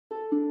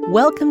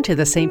Welcome to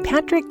the St.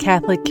 Patrick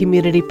Catholic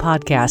Community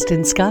Podcast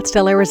in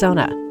Scottsdale,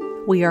 Arizona.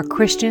 We are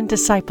Christian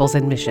disciples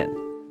in mission.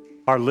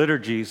 Our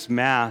liturgies,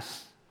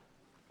 Mass,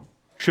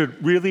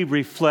 should really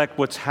reflect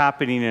what's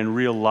happening in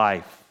real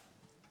life.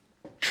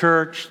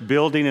 Church,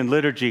 building, and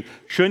liturgy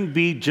shouldn't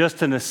be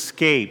just an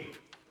escape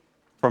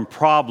from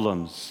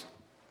problems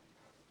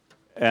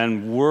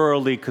and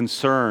worldly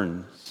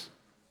concerns,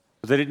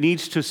 but that it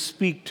needs to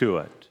speak to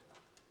it.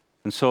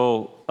 And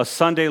so a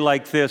Sunday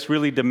like this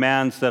really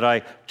demands that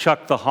I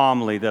chuck the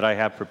homily that I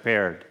have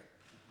prepared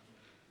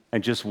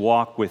and just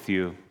walk with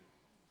you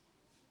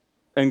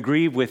and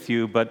grieve with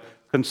you, but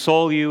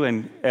console you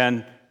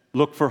and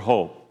look for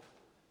hope.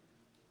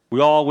 We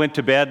all went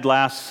to bed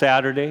last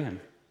Saturday, and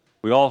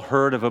we all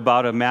heard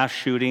about a mass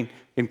shooting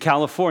in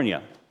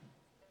California.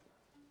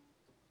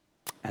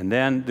 And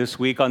then this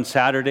week on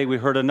Saturday, we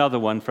heard another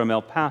one from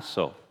El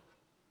Paso.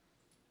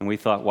 And we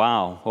thought,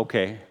 wow,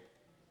 okay.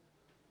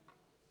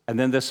 And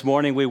then this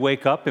morning we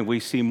wake up and we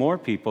see more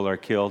people are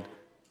killed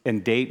in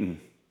Dayton.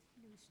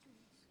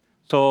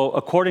 So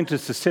according to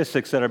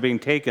statistics that are being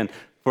taken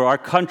for our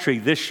country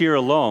this year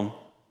alone,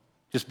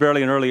 just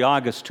barely in early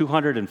August,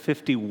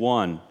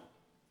 251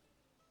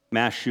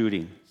 mass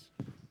shootings.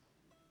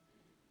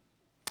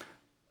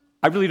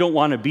 I really don't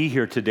want to be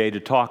here today to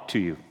talk to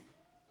you.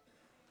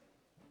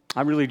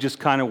 I really just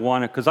kind of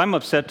want to, because I'm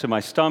upset to my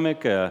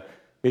stomach.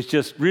 It's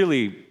just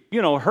really,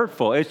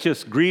 hurtful. It's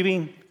just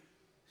grieving.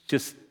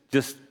 Just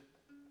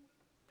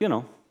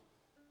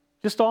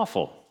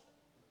awful.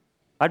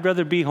 I'd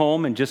rather be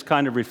home and just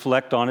kind of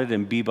reflect on it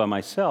and be by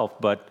myself.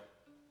 But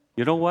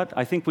you know what?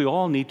 I think we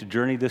all need to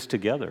journey this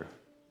together.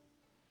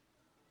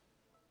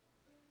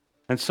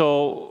 And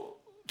so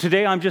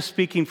today I'm just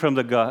speaking from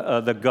the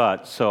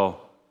gut. So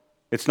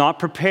it's not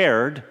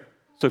prepared.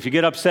 So if you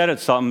get upset at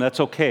something, that's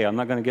okay. I'm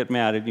not going to get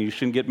mad at you. You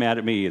shouldn't get mad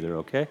at me either,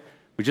 okay?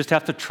 We just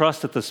have to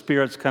trust that the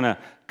Spirit's kind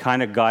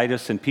of guide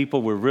us. And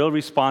people were real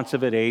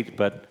responsive at 8,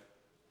 but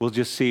we'll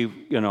just see,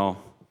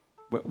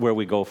 where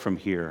we go from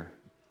here.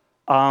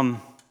 I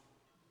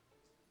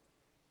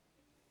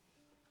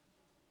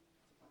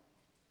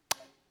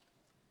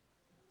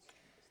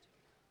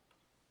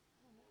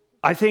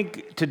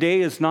think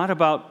today is not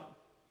about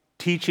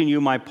teaching you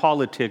my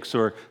politics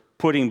or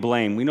putting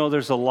blame. We know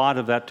there's a lot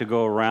of that to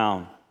go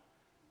around.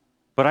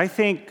 But I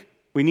think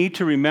we need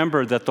to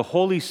remember that the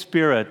Holy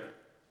Spirit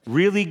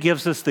really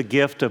gives us the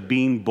gift of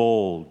being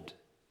bold.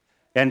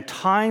 And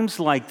times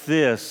like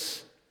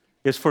this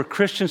is for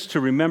Christians to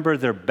remember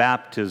their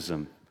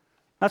baptism.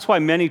 That's why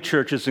many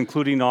churches,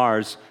 including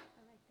ours,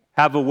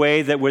 have a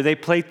way where they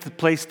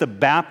place the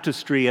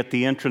baptistry at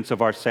the entrance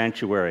of our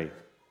sanctuary.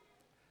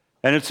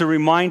 And it's a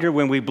reminder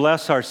when we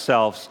bless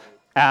ourselves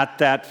at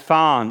that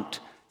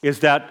font is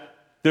that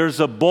there's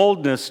a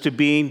boldness to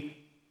being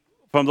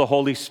from the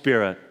Holy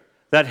Spirit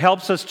that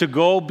helps us to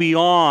go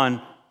beyond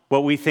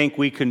what we think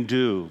we can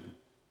do.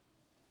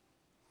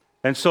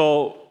 And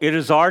so it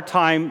is our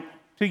time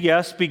to,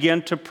 yes,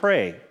 begin to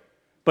pray,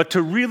 but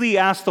to really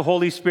ask the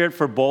Holy Spirit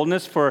for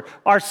boldness for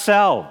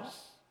ourselves,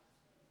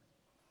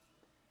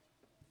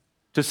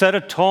 to set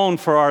a tone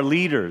for our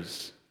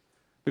leaders.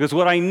 Because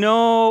what I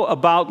know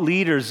about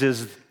leaders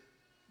is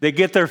they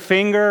get their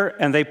finger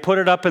and they put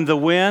it up in the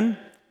wind,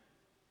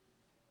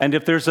 and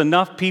if there's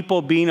enough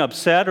people being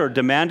upset or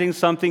demanding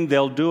something,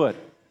 they'll do it.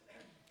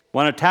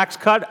 Want a tax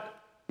cut?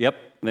 Yep,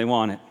 they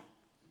want it.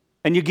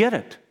 And you get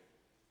it.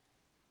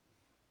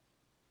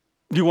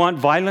 You want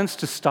violence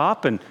to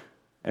stop and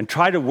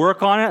try to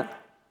work on it?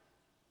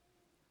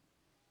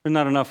 There's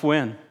not enough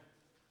wind.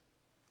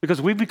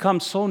 Because we've become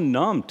so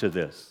numb to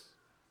this.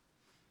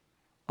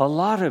 A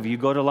lot of you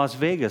go to Las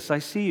Vegas. I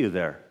see you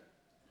there.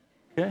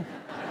 Okay?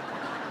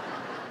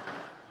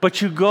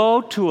 But you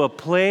go to a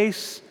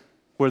place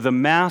where the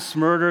mass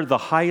murder, the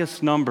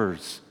highest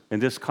numbers in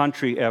this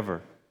country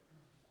ever.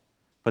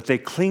 But they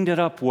cleaned it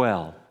up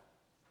well.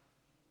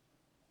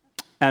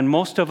 And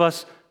most of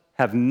us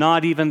have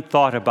not even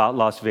thought about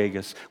Las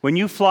Vegas. When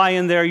you fly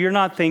in there, you're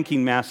not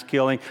thinking mass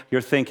killing.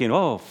 You're thinking,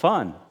 oh,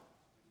 fun.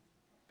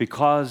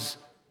 Because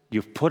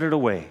you've put it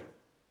away.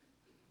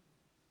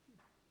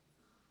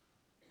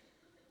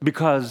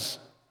 Because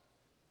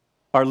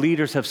our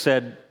leaders have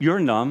said, you're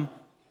numb.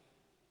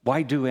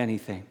 Why do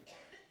anything?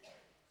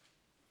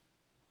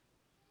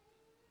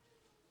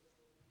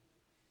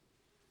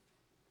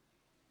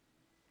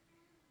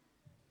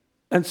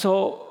 And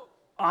so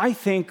I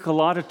think a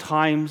lot of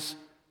times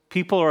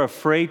people are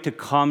afraid to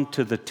come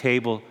to the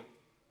table,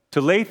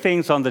 to lay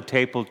things on the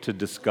table to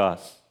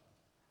discuss.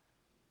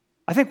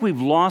 I think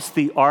we've lost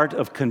the art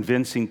of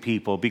convincing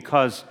people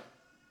because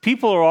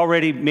people are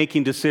already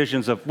making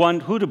decisions of,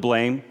 one, who to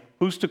blame,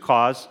 who's to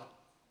cause.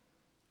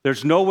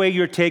 There's no way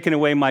you're taking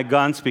away my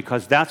guns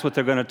because that's what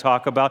they're going to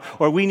talk about,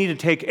 or we need to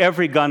take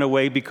every gun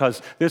away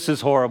because this is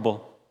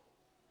horrible.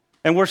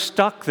 And we're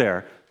stuck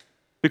there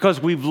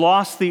because we've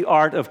lost the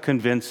art of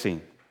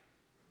convincing.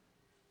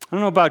 I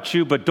don't know about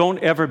you, but don't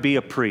ever be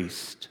a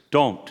priest.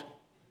 Don't.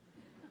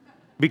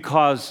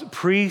 Because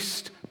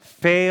priests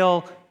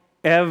fail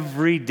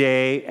every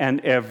day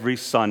and every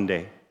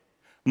Sunday.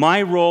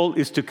 My role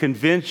is to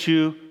convince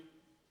you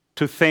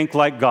to think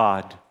like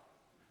God,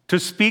 to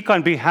speak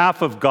on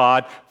behalf of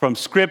God from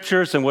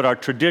scriptures and what our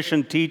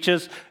tradition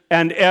teaches.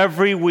 And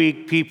every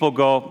week people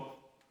go,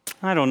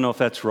 I don't know if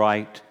that's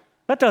right.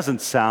 That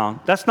doesn't sound.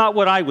 That's not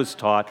what I was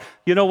taught.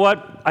 You know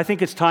what? I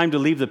think it's time to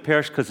leave the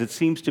parish because it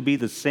seems to be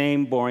the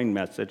same boring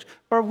message.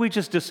 Or we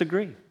just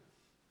disagree.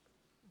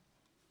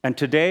 And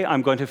today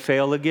I'm going to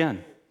fail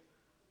again.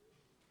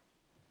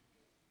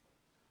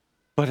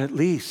 But at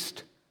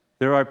least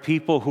there are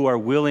people who are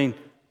willing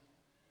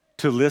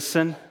to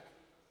listen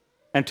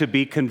and to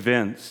be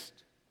convinced.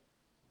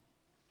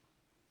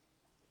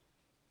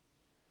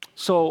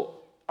 So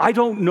I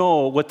don't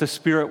know what the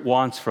Spirit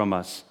wants from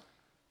us.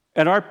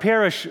 At our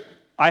parish,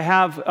 I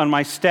have on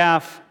my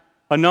staff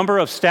a number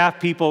of staff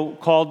people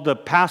called the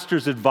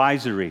Pastor's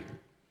Advisory.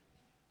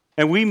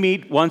 And we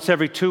meet once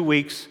every 2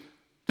 weeks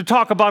to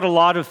talk about a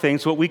lot of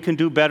things, what we can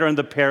do better in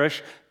the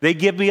parish. They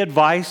give me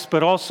advice,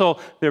 but also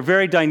they're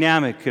very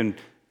dynamic and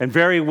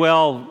very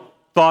well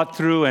thought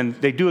through, and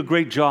they do a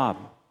great job.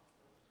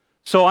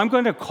 So I'm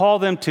going to call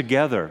them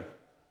together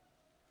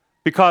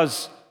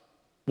because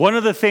one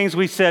of the things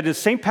we said is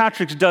St.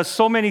 Patrick's does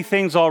so many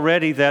things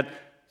already that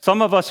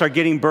some of us are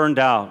getting burned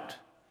out.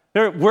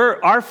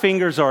 Our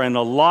fingers are in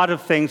a lot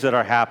of things that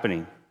are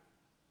happening.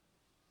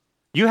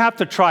 You have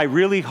to try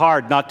really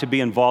hard not to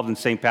be involved in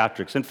St.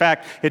 Patrick's. In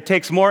fact, it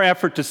takes more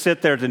effort to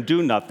sit there and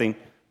do nothing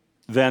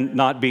than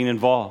not being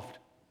involved.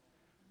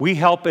 We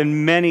help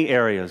in many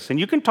areas. And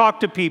you can talk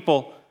to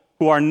people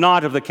who are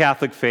not of the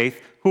Catholic faith,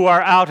 who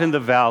are out in the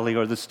valley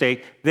or the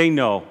state. They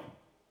know.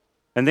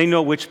 And they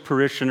know which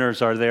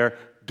parishioners are there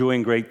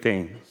doing great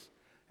things.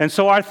 And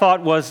so our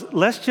thought was,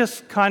 let's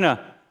just kind of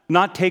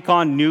not take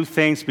on new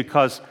things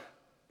because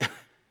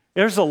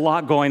there's a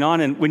lot going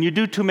on. And when you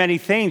do too many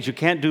things, you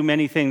can't do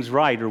many things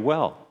right or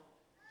well.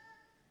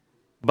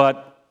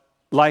 But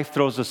life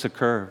throws us a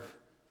curve.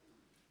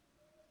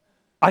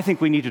 I think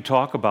we need to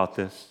talk about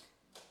this.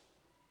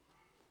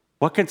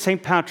 What can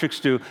St. Patrick's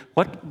do?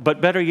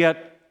 But better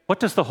yet, what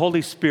does the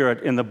Holy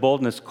Spirit in the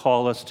boldness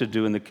call us to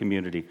do in the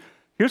community?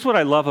 Here's what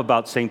I love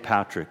about St.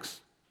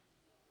 Patrick's.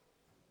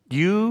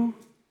 You,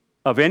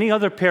 of any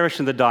other parish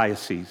in the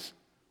diocese,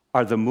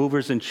 are the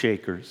movers and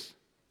shakers.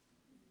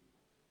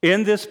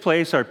 In this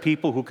place are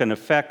people who can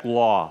affect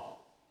law.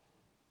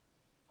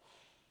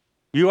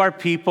 You are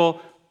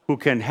people who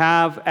can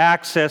have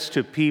access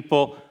to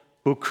people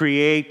who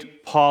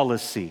create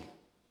policy.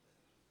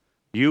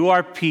 You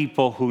are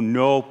people who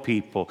know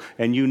people,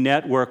 and you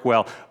network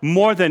well,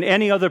 more than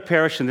any other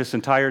parish in this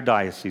entire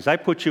diocese. I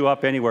put you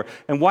up anywhere.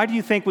 And why do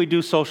you think we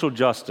do social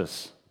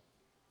justice?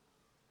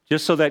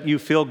 Just so that you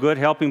feel good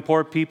helping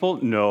poor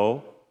people?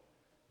 No.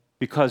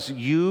 Because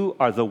you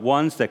are the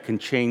ones that can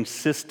change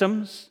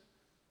systems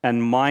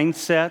and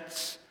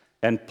mindsets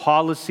and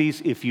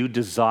policies if you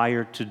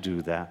desire to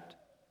do that.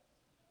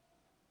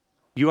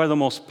 You are the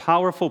most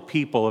powerful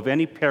people of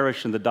any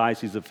parish in the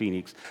Diocese of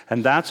Phoenix,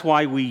 and that's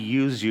why we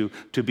use you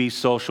to be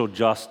social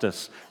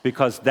justice,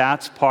 because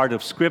that's part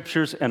of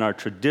scriptures and our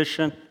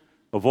tradition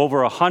of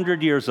over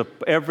 100 years of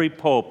every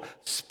pope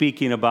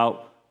speaking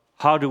about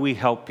how do we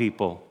help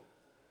people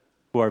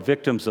who are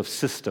victims of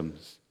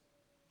systems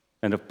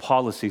and of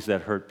policies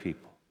that hurt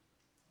people.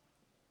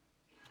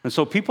 And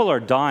so people are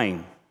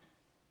dying.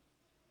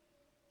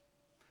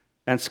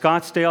 And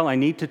Scottsdale, I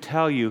need to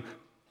tell you,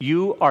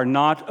 you are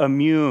not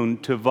immune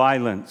to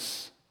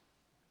violence.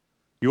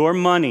 Your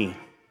money,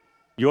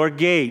 your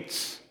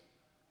gates,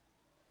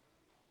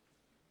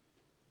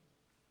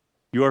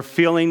 your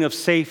feeling of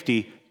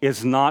safety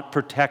is not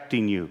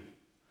protecting you.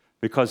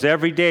 Because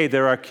every day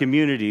there are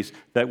communities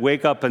that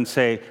wake up and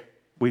say,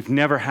 we've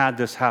never had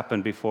this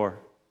happen before.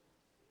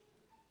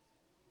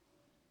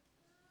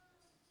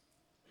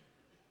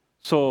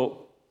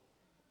 So,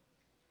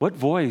 what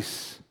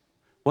voice,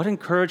 what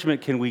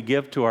encouragement can we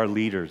give to our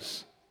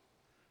leaders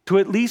to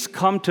at least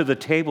come to the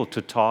table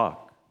to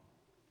talk?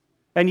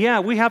 And yeah,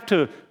 we have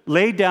to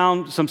lay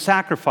down some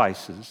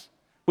sacrifices.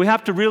 We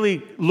have to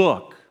really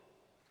look.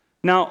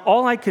 Now,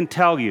 all I can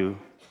tell you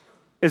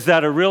is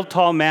that a real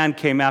tall man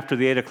came after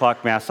the 8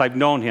 o'clock Mass. I've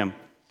known him.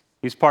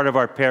 He's part of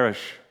our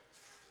parish.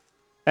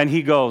 And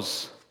he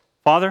goes,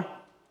 Father,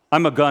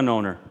 I'm a gun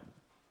owner.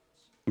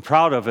 I'm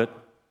proud of it.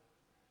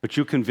 But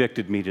you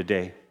convicted me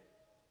today.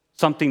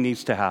 Something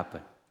needs to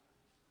happen.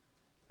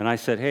 And I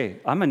said, hey,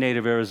 I'm a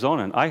native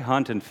Arizonan. I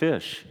hunt and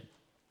fish.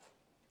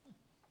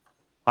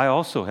 I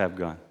also have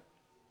gun.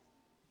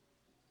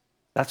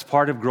 That's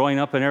part of growing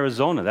up in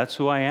Arizona. That's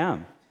who I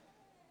am.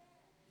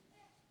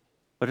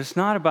 But it's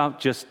not about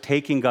just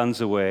taking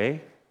guns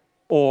away,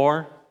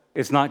 or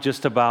it's not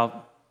just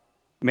about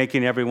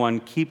making everyone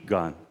keep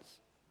guns.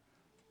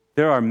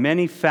 There are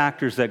many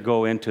factors that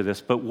go into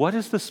this, but what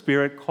is the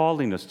Spirit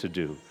calling us to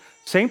do?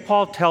 St.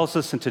 Paul tells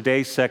us in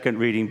today's second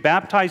reading,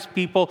 baptize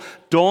people,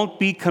 don't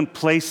be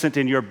complacent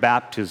in your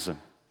baptism.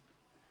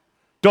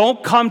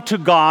 Don't come to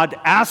God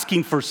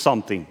asking for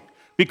something,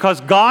 because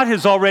God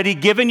has already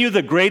given you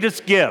the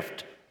greatest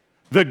gift,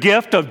 the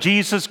gift of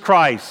Jesus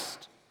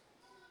Christ.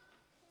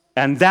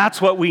 And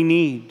that's what we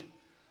need.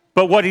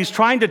 But what he's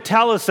trying to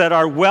tell us that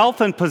our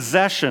wealth and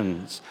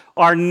possessions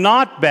are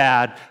not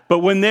bad, but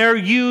when they're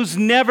used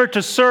never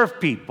to serve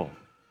people.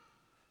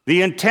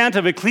 The intent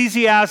of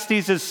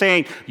Ecclesiastes is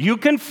saying you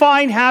can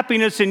find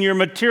happiness in your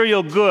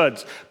material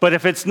goods, but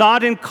if it's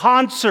not in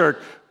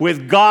concert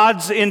with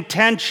God's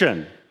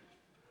intention,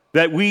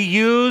 that we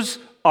use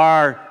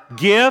our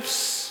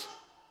gifts,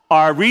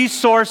 our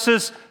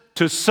resources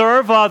to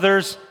serve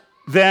others,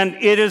 then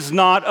it is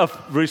not a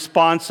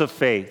response of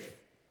faith.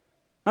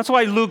 That's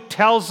why Luke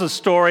tells the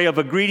story of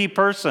a greedy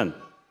person,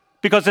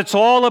 because it's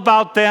all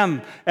about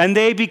them, and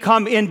they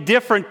become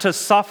indifferent to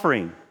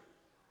suffering.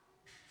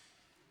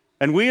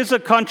 And we as a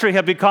country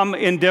have become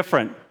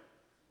indifferent.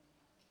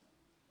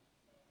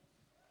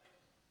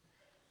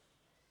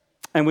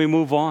 And we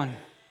move on.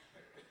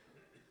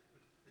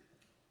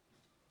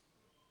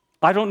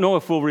 I don't know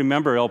if we'll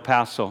remember El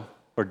Paso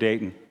or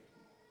Dayton.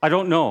 I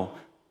don't know.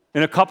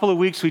 In a couple of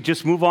weeks, we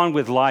just move on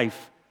with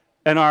life.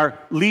 And our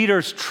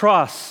leaders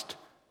trust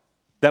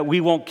that we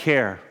won't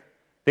care.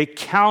 They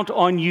count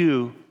on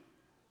you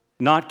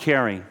not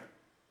caring.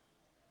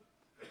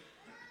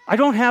 I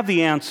don't have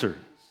the answers.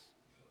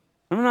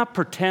 I'm not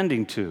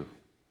pretending to.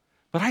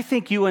 But I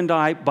think you and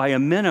I, by a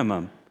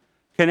minimum,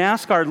 can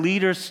ask our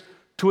leaders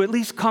to at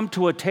least come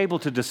to a table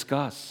to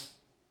discuss.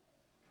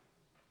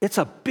 It's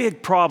a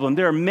big problem.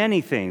 There are many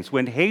things.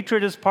 When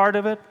hatred is part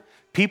of it,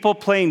 people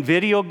playing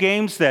video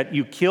games that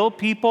you kill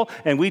people,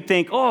 and we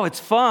think, oh, it's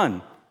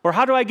fun. Or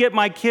how do I get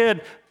my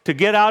kid to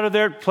get out of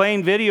there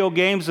playing video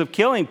games of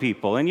killing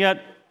people? And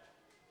yet,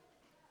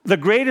 the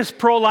greatest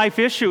pro-life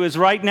issue is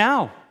right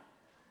now.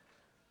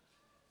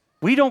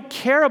 We don't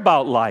care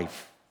about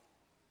life.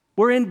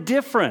 We're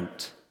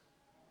indifferent.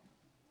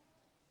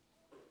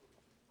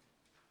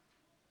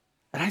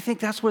 And I think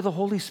that's where the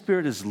Holy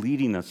Spirit is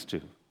leading us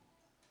to.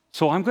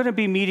 So I'm going to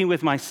be meeting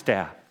with my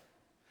staff.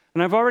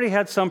 And I've already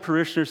had some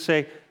parishioners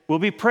say, we'll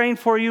be praying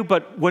for you,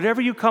 but whatever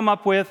you come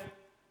up with,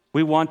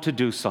 we want to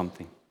do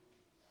something.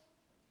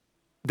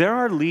 There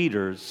are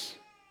leaders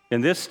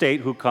in this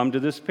state who come to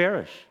this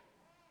parish.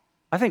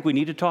 I think we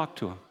need to talk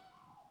to them.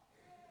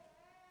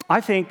 I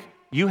think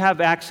you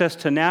have access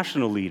to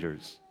national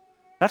leaders.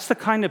 That's the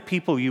kind of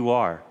people you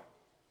are.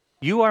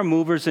 You are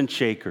movers and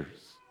shakers.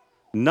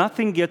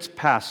 Nothing gets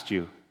past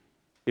you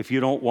if you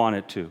don't want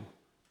it to.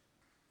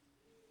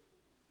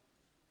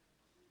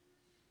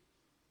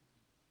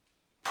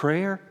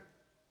 Prayer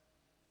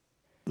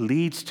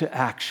leads to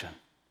action.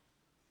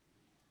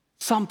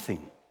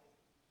 Something.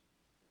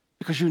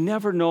 Because you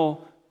never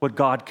know what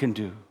God can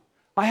do.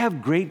 I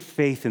have great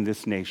faith in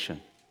this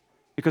nation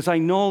because I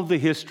know the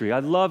history. I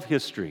love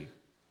history,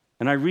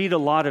 and I read a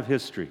lot of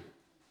history.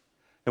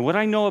 And what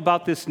I know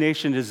about this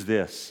nation is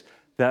this,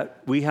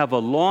 that we have a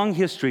long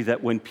history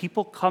that when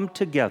people come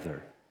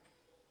together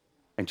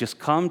and just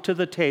come to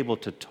the table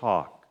to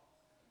talk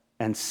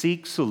and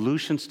seek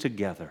solutions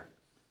together,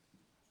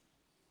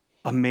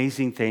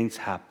 amazing things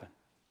happen.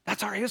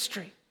 That's our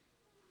history.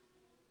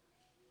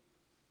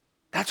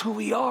 That's who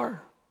we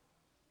are.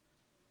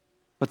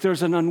 But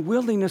there's an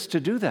unwillingness to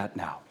do that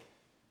now.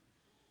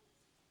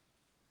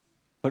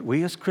 But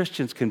we as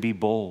Christians can be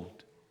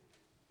bold.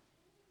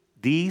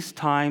 These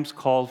times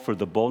call for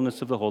the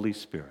boldness of the Holy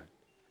Spirit.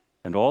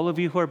 And all of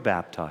you who are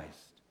baptized,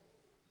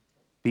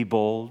 be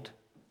bold,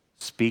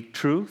 speak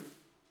truth,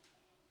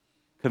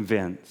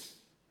 convince,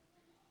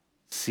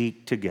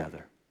 seek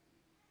together.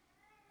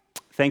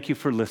 Thank you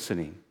for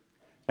listening.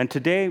 And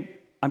today,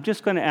 I'm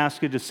just going to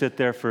ask you to sit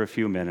there for a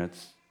few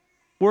minutes.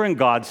 We're in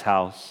God's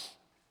house.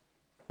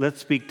 Let's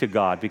speak to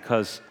God,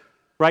 because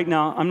right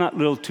now, I'm not a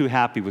little too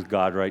happy with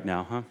God right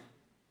now, huh?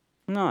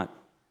 I'm not.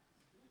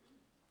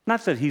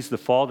 Not that he's the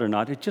fault or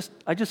not.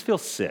 I just feel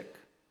sick.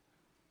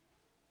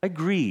 I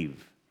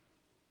grieve.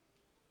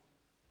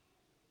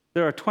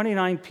 There are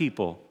 29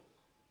 people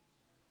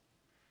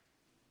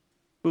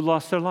who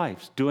lost their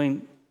lives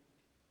doing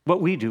what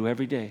we do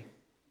every day.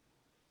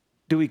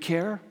 Do we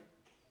care?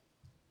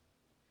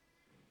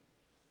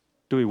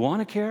 Do we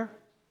want to care?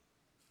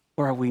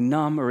 Or are we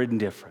numb or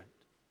indifferent?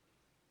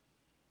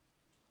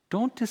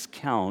 Don't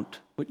discount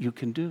what you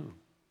can do.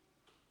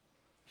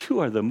 You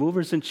are the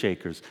movers and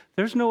shakers.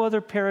 There's no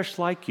other parish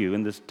like you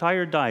in this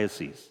entire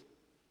diocese.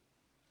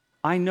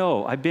 I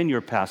know, I've been your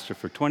pastor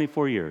for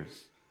 24 years.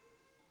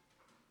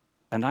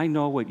 And I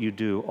know what you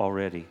do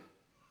already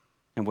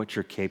and what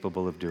you're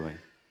capable of doing.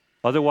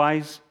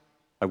 Otherwise,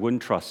 I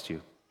wouldn't trust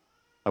you.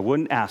 I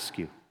wouldn't ask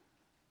you.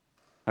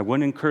 I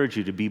wouldn't encourage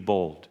you to be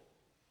bold.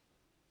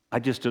 I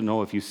just don't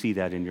know if you see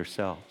that in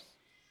yourselves.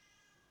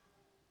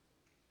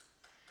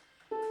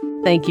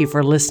 Thank you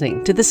for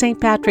listening to the St.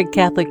 Patrick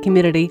Catholic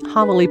Community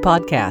Homily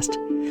Podcast.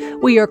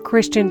 We are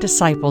Christian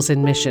disciples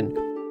in mission,